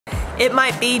It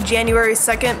might be January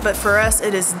 2nd, but for us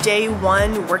it is day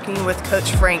one working with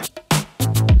Coach Frank.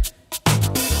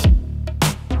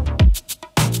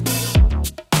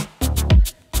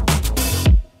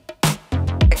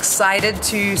 Excited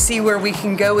to see where we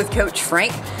can go with Coach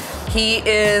Frank. He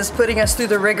is putting us through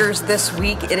the rigors this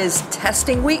week. It is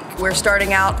testing week. We're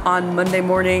starting out on Monday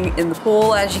morning in the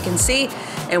pool, as you can see,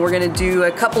 and we're gonna do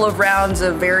a couple of rounds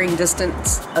of varying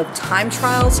distance of time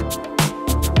trials.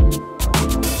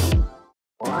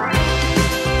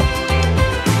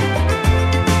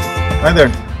 Hi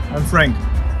there, I'm Frank.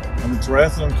 I'm a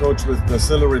triathlon coach with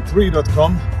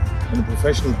Accelerate3.com and a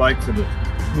professional bike fitter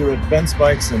here at Ben's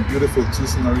Bikes in beautiful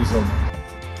Tucson, Arizona.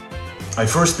 I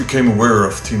first became aware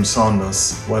of Team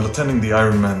Saunders while attending the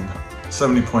Ironman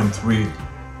 70.3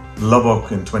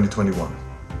 Lubbock in 2021.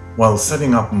 While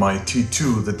setting up my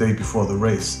T2 the day before the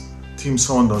race, Team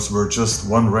Saunders were just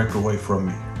one rack away from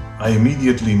me. I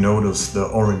immediately noticed the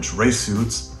orange race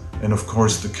suits and of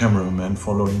course the cameraman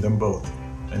following them both.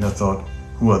 And I thought,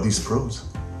 who are these pros?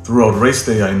 Throughout race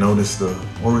day I noticed the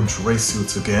orange race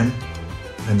suits again,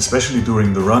 and especially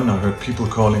during the run I heard people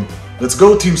calling, "Let's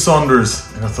go Team Saunders!"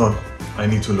 And I thought, I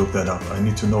need to look that up, I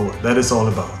need to know what that is all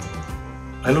about.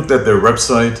 I looked at their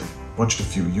website, watched a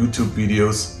few YouTube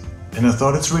videos, and I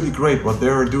thought it's really great what they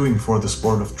are doing for the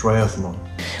sport of triathlon.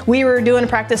 We were doing a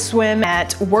practice swim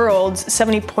at Worlds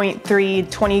 70.3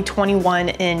 2021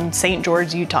 in St.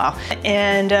 George, Utah.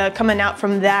 And coming out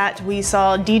from that, we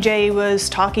saw DJ was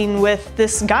talking with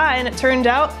this guy, and it turned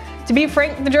out to be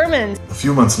Frank the German. A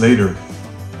few months later,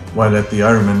 while at the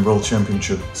Ironman World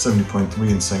Championship 70.3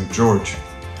 in St. George,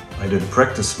 I did a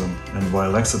practice swim, and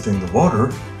while exiting the water,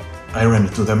 I ran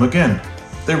into them again.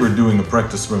 They were doing a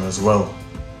practice swim as well,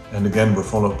 and again were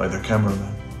followed by their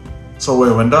cameraman. So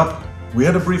I went up, we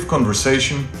had a brief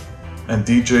conversation, and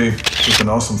DJ took an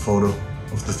awesome photo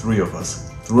of the three of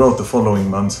us. Throughout the following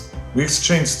months, we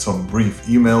exchanged some brief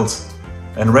emails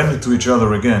and ran into each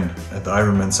other again at the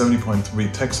Ironman 70.3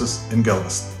 Texas in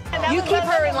Galveston. You keep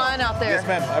her in line out there. Yes,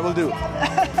 ma'am, I will do.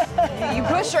 You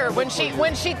push her when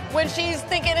she's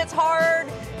thinking it's hard.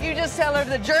 You just tell her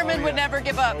the German would never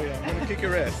give up. I'm gonna kick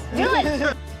your ass. Do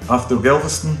it. After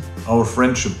Galveston, our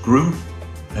friendship grew,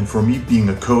 and for me being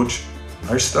a coach,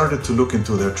 I started to look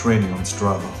into their training on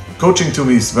Strava. Coaching to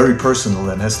me is very personal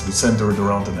and has to be centered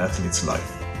around an athlete's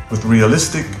life, with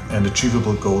realistic and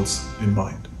achievable goals in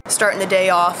mind. Starting the day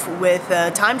off with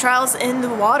time trials in the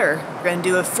water. We're going to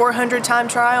do a 400 time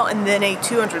trial and then a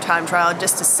 200 time trial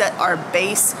just to set our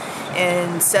base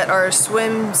and set our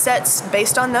swim sets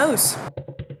based on those.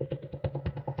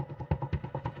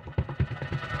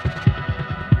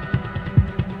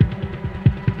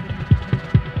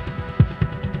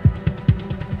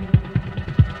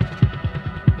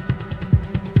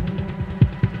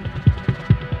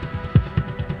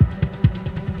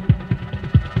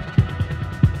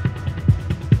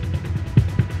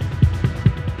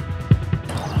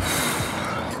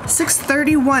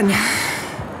 .6:31,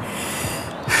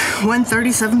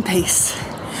 1:37 pace.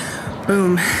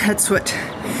 Boom, that's what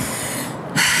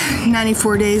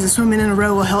 94 days of swimming in a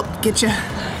row will help get you.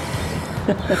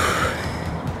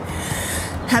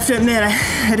 Have to admit,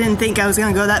 I didn't think I was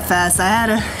gonna go that fast. I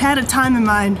had a time in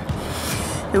mind.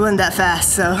 It wasn't that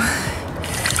fast, so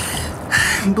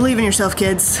believe in yourself,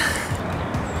 kids.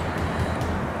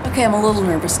 Okay, I'm a little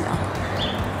nervous now,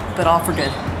 but all for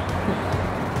good.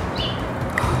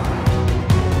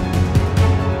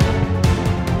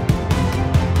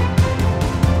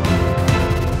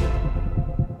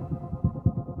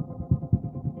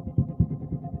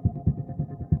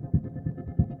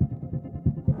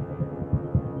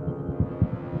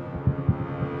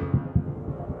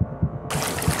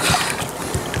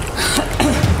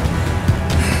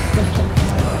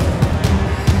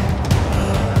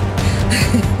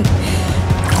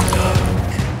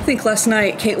 I think last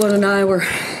night Caitlin and I were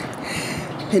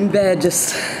in bed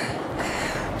just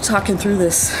talking through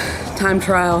this time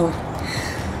trial,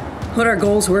 what our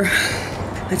goals were.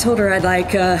 I told her I'd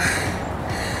like to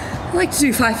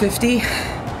do 550,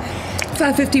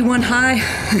 551 high.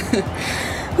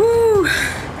 Woo!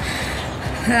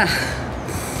 Yeah,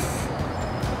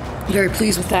 very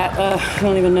pleased with that. I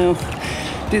don't even know,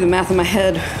 do the math in my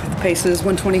head. The pace is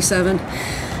 127.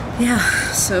 Yeah,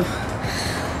 so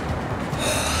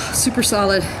super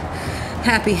solid,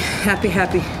 happy.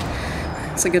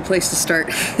 It's a good place to start.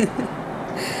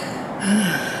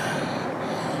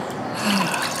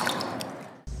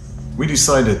 We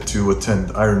decided to attend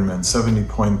Ironman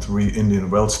 70.3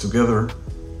 Indian Wells together,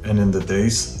 and in the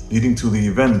days leading to the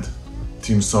event,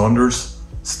 Team Saunders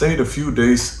stayed a few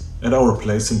days at our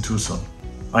place in Tucson.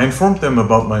 I informed them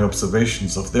about my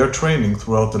observations of their training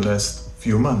throughout the last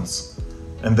few months,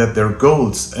 and that their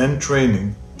goals and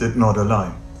training did not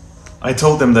align. I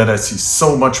told them that I see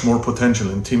so much more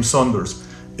potential in Team Saunders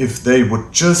if they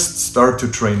would just start to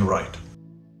train right.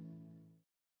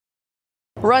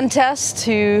 Run tests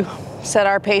to set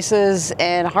our paces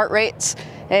and heart rates,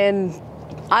 and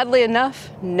oddly enough,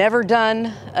 never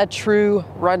done a true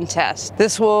run test.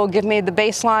 This will give me the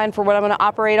baseline for what I'm going to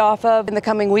operate off of in the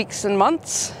coming weeks and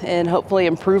months and hopefully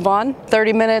improve on.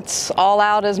 30 minutes all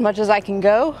out as much as I can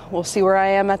go. We'll see where I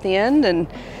am at the end, and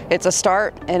it's a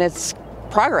start and it's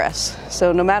progress.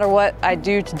 So no matter what I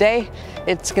do today,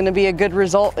 it's going to be a good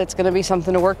result. It's going to be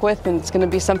something to work with, and it's going to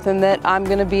be something that I'm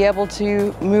going to be able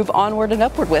to move onward and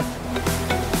upward with.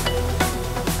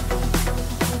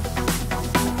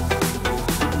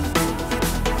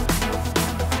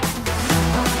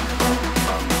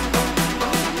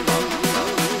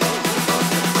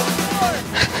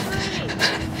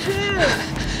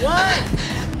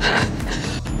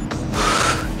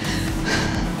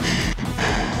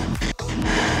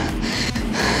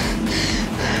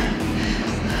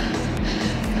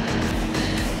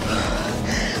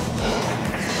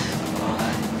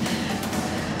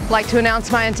 I'd like to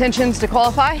announce my intentions to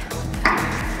qualify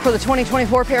for the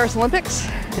 2024 Paris Olympics.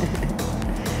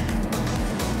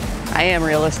 I am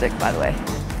realistic, by the way.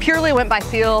 Purely went by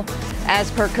feel as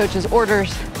per coach's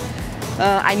orders.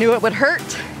 I knew it would hurt,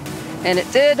 and it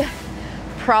did.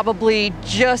 Probably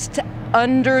just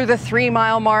under the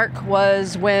 3-mile mark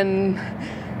was when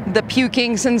the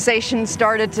puking sensation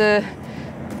started to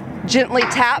gently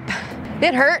tap.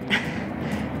 It hurt,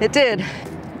 it did.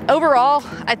 Overall,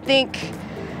 I think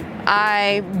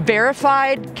I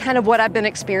verified kind of what I've been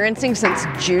experiencing since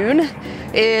June.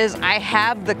 Is I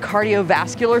have the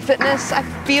cardiovascular fitness. I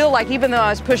feel like even though I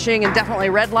was pushing and definitely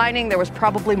redlining, there was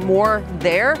probably more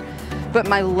there, but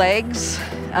my legs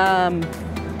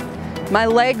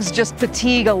just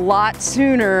fatigue a lot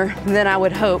sooner than I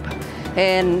would hope.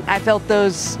 And I felt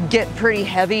those get pretty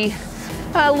heavy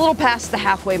a little past the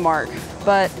halfway mark.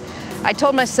 But I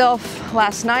told myself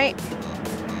last night,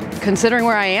 considering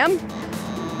where I am,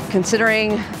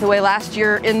 considering the way last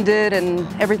year ended and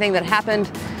everything that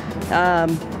happened,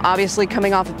 obviously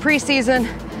coming off of preseason,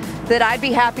 that I'd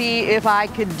be happy if I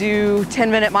could do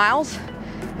 10-minute miles.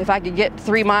 If I could get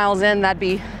 3 miles in, that'd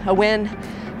be a win.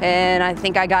 And I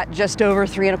think I got just over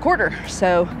 3.25.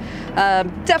 So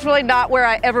definitely not where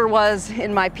I ever was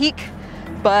in my peak,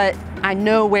 but I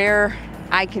know where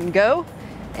I can go.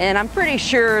 And I'm pretty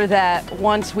sure that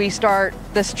once we start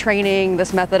this training,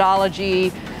 this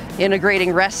methodology,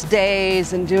 integrating rest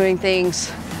days and doing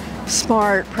things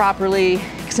smart, properly,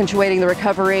 accentuating the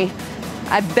recovery,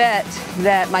 I bet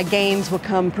that my gains will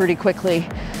come pretty quickly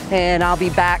and I'll be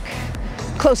back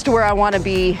close to where I want to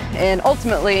be. And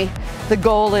ultimately, the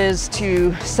goal is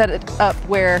to set it up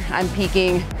where I'm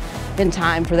peaking in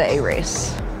time for the A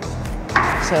race.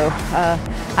 So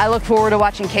I look forward to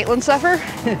watching Caitlin suffer.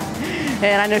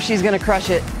 And I know she's gonna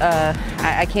crush it.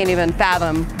 I can't even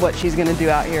fathom what she's gonna do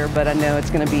out here, but I know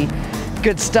it's gonna be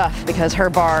good stuff because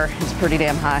her bar is pretty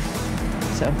damn high.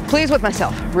 So pleased with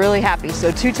myself, really happy.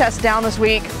 So 2 tests down this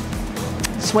week.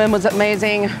 Swim was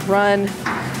amazing, run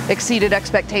exceeded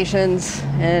expectations,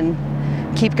 and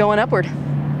keep going upward.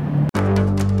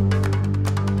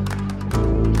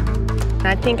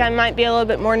 I think I might be a little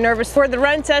bit more nervous for the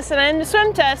run test than I am the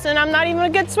swim test, and I'm not even a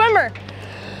good swimmer.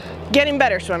 Getting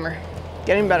better swimmer.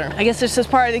 Getting better. I guess it's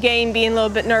just part of the game, being a little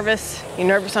bit nervous. You're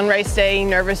nervous on race day, you're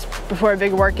nervous before a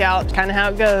big workout. It's kind of how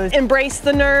it goes. Embrace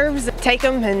the nerves, take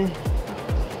them and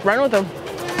run with them.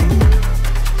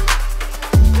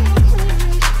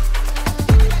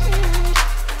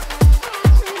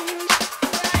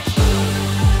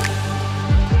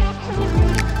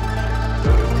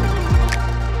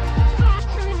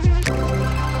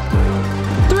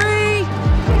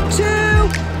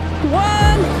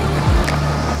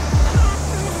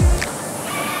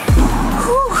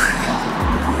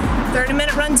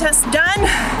 Run test done.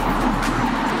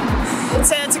 I'd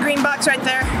say that's a green box right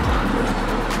there.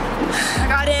 I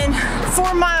got in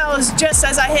 4 miles just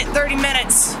as I hit 30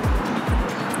 minutes.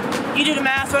 You do the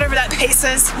math, whatever that pace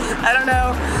is. I don't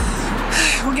know.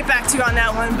 We'll get back to you on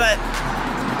that one, but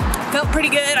felt pretty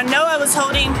good. I know I was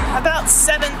holding about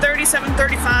 7:30,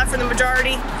 7:35 for the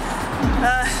majority.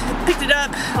 Picked it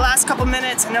up the last couple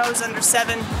minutes. I know I was under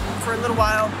 7 for a little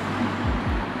while.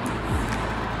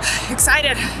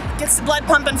 Excited. Gets the blood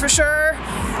pumping for sure.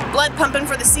 Blood pumping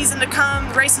for the season to come,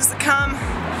 the races to come,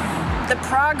 the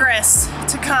progress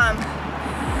to come.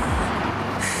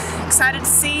 Excited to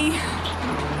see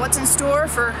what's in store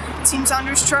for Team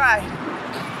Saunders Tri.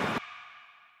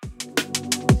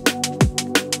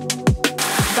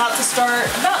 start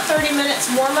about 30 minutes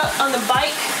warm up on the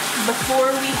bike before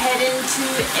we head into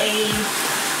a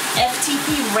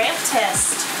FTP ramp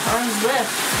test on Zwift.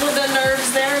 A little bit of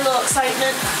nerves there, a little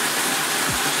excitement.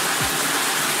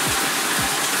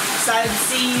 Excited to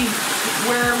see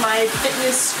where my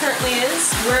fitness currently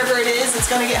is. Wherever it is, it's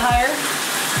gonna get higher.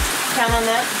 Count on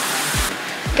that.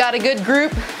 Got a good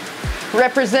group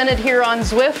represented here on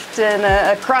Zwift and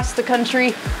across the country.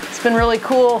 It's been really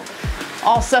cool,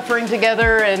 all suffering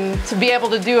together, and to be able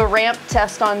to do a ramp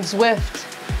test on Zwift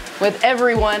with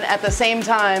everyone at the same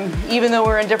time, even though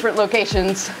we're in different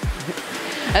locations.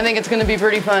 I think it's going to be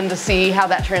pretty fun to see how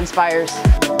that transpires.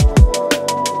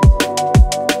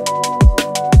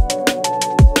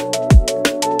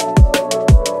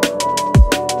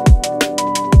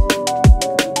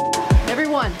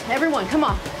 Everyone, come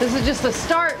on. This is just the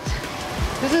start.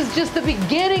 This is just the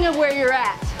beginning of where you're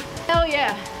at. Hell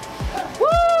yeah.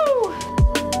 Woo!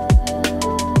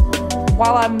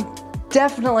 While I'm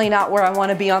definitely not where I want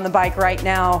to be on the bike right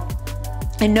now,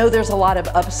 I know there's a lot of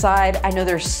upside. I know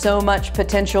there's so much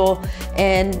potential,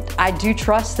 and I do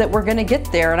trust that we're going to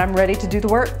get there, and I'm ready to do the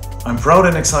work. I'm proud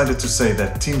and excited to say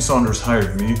that Team Saunders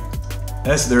hired me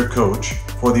as their coach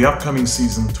for the upcoming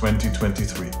season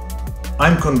 2023.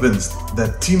 I'm convinced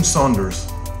that Team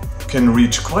Saunders can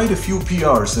reach quite a few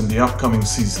PRs in the upcoming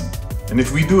season. And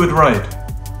if we do it right,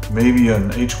 maybe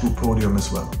an age group podium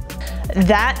as well.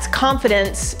 That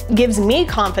confidence gives me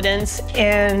confidence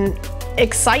and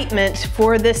excitement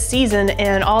for this season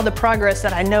and all the progress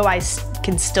that I know I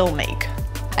can still make.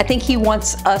 I think he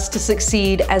wants us to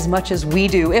succeed as much as we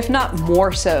do, if not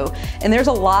more so. And there's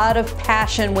a lot of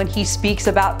passion when he speaks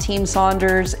about Team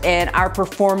Saunders and our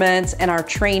performance and our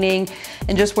training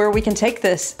and just where we can take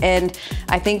this. And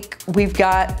I think we've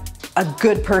got a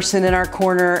good person in our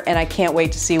corner, and I can't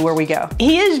wait to see where we go.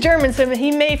 He is German, so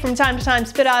he may from time to time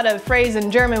spit out a phrase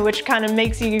in German, which kind of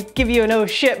makes you give you an oh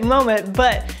shit moment,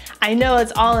 but I know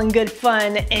it's all in good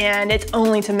fun, and it's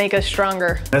only to make us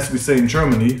stronger. As we say in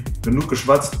Germany, genug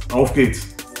geschwatzt, auf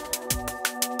geht's.